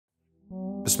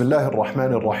Bismillah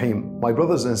ar-Rahman ar-Rahim. My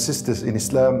brothers and sisters in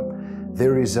Islam,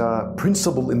 there is a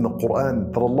principle in the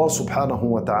Quran that Allah subhanahu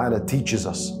wa ta'ala teaches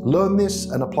us. Learn this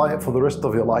and apply it for the rest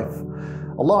of your life.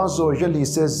 Allah Azza wa Jalla, He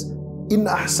says, "In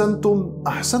ahsantum,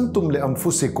 ahsantum li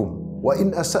anfusikum, wa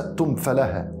in asa'tum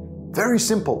falaha." Very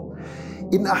simple.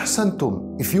 In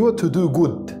ahsantum, if you were to do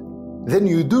good, then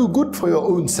you do good for your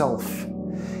own self.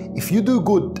 If you do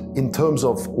good in terms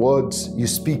of words, you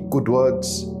speak good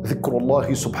words, dhikrullah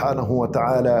subhanahu wa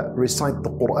ta'ala, recite the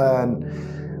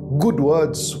Quran, good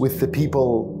words with the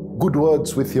people, good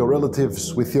words with your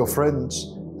relatives, with your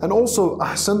friends, and also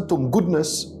ahsantum,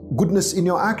 goodness in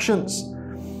your actions.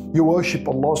 You worship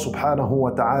Allah subhanahu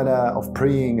wa ta'ala of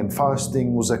praying and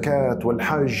fasting, zakat, wal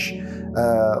hajj,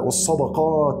 wal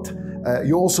sadaqat.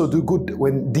 You also do good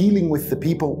when dealing with the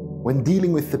people.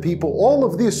 All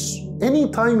of this,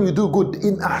 anytime you do good,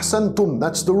 in ahsantum,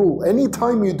 that's the rule.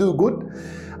 Anytime you do good,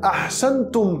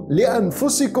 ahsantum li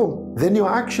anfusikum, then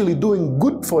you're actually doing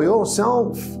good for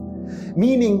yourself.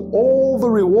 Meaning all the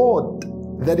reward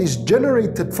that is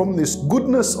generated from this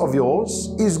goodness of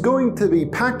yours is going to be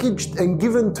packaged and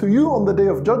given to you on the Day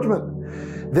of Judgment.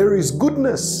 There is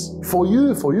goodness for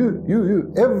you.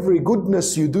 Every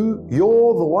goodness you do,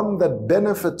 you're the one that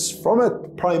benefits from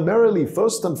it, primarily,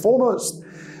 first and foremost.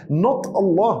 Not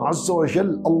Allah Azza wa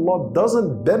Jal. Allah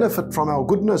doesn't benefit from our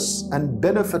goodness and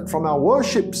benefit from our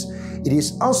worships. It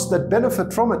is us that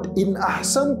benefit from it. In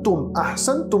ahsantum,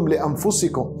 ahsantum li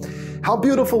anfusikum. How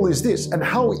beautiful is this and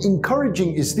how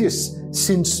encouraging is this,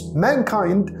 since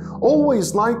mankind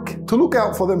always like to look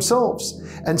out for themselves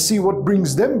and see what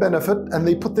brings them benefit, and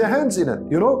they put their hands in it,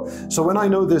 you know. So when I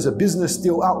know there's a business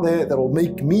deal out there that will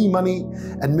make me money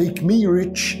and make me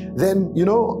rich, then, you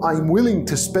know, I'm willing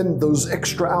to spend those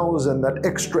extra hours and that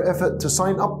extra effort to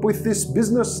sign up with this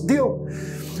business deal.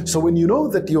 So when you know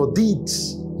that your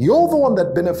deeds, you're the one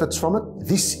that benefits from it,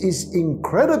 this is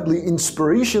incredibly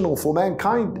inspirational for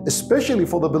mankind, especially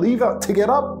for the believer, to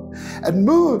get up and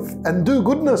move and do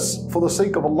goodness for the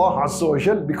sake of Allah Azza wa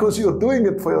Jal, because you're doing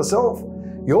it for yourself.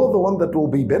 You're the one that will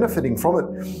be benefiting from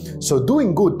it. So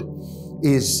doing good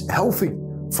is healthy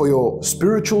for your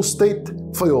spiritual state,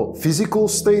 for your physical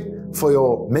state, for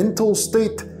your mental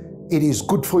state. It is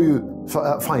good for you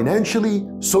financially,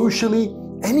 socially,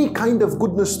 any kind of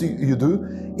goodness you do.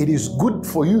 It is good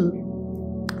for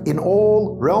you in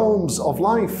all realms of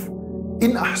life.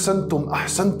 In ahsantum,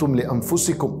 ahsantum li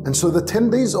anfusikum. And so the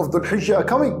 10 days of Dhul Hijjah are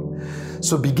coming.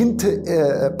 So begin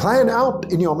to plan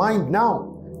out in your mind now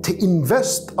to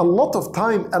invest a lot of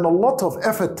time and a lot of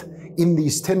effort in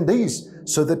these 10 days,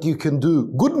 so that you can do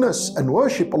goodness and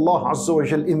worship Allah Azza wa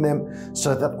Jal in them,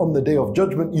 so that on the Day of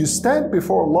Judgment you stand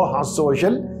before Allah Azza wa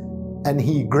Jal and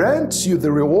He grants you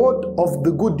the reward of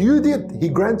the good you did. He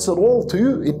grants it all to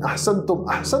you. In ahsantum,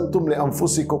 ahsantum li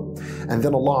anfusikum. And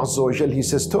then Allah Azza wa Jal, He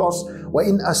says to us, wa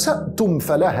in asa'tum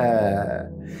falaha.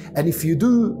 And if you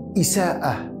do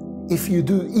isa'ah, if you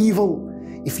do evil,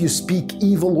 if you speak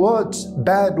evil words,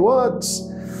 bad words,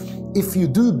 if you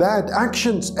do bad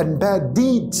actions and bad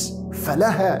deeds,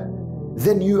 falaha,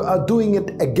 then you are doing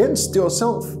it against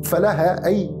yourself. Falaha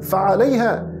ay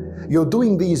fa'alayha. You're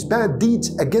doing these bad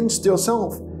deeds against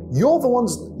yourself. You're the one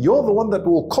that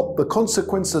will cop the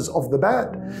consequences of the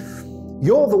bad.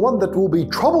 You're the one that will be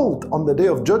troubled on the Day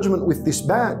of Judgment with this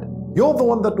bad. You're the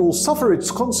one that will suffer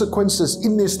its consequences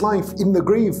in this life, in the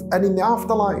grave, and in the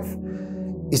afterlife.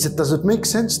 Does it make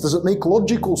sense? Does it make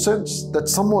logical sense that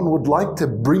someone would like to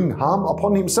bring harm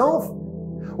upon himself?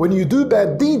 When you do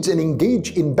bad deeds and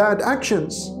engage in bad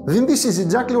actions, then this is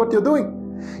exactly what you're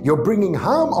doing. You're bringing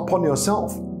harm upon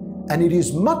yourself. And it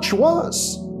is much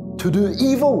worse to do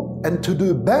evil and to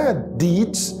do bad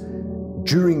deeds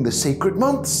during the sacred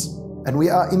months. And we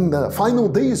are in the final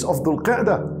days of Dhul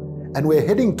Qa'dah, and we're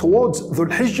heading towards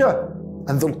Dhul Hijjah.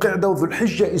 And Dhul Qa'dah, Dhul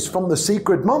Hijjah is from the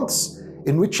sacred months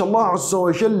in which Allah Azza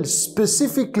wa Jal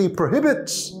specifically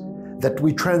prohibits that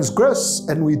we transgress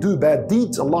and we do bad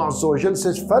deeds. Allah Azza wa Jal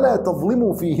says, فَلَا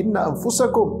تَظْلِمُوا فِيهِنَّ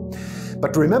أَنفُسَكُمْ.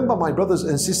 But remember, my brothers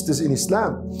and sisters in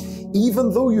Islam,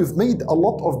 even though you've made a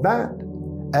lot of bad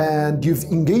and you've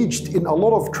engaged in a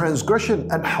lot of transgression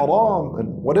and haram and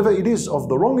whatever it is of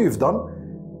the wrong you've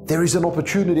done, there is an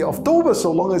opportunity of tawbah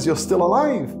so long as you're still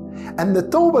alive. And the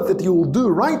tawbah that you will do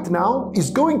right now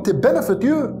is going to benefit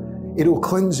you. It will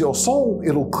cleanse your soul,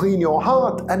 it will clean your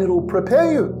heart, and it will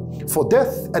prepare you for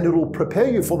death, and it will prepare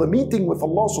you for the meeting with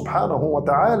Allah subhanahu wa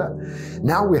ta'ala.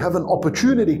 Now we have an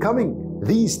opportunity coming,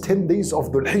 these 10 days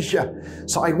of Dhul Hijjah.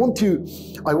 So I want you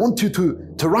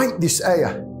to write this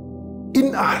ayah.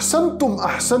 In ahsantum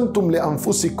ahsantum li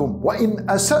anfusikum wa in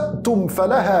asa'tum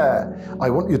falaha. I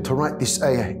want you to write this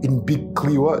ayah in big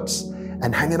clear words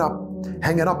and hang it up.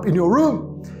 hang it up in your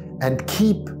room, and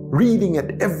keep reading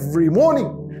it every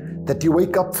morning, that you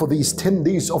wake up for these 10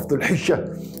 days of Dhul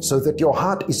Hijjah, so that your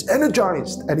heart is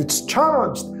energized and it's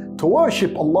charged to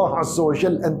worship Allah Azza wa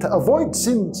Jal and to avoid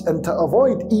sins and to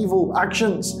avoid evil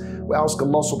actions. We ask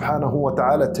Allah subhanahu wa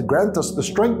ta'ala to grant us the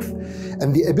strength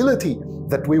and the ability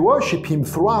that we worship Him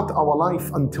throughout our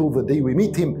life until the day we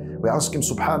meet Him. We ask Him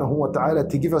subhanahu wa ta'ala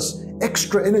to give us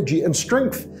extra energy and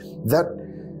strength that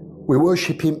we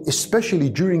worship Him, especially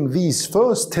during these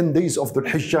first 10 days of Dhul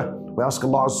Hijjah. We ask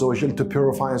Allah Azza wa Jal to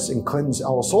purify us and cleanse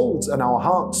our souls and our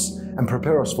hearts and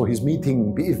prepare us for His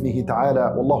meeting bi'idhnihi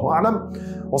ta'ala. Wallahu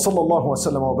a'lam. Wa sallallahu wa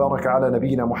sallam wa baraka ala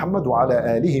nabiyyina Muhammad wa ala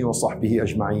alihi wa sahbihi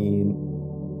ajma'een.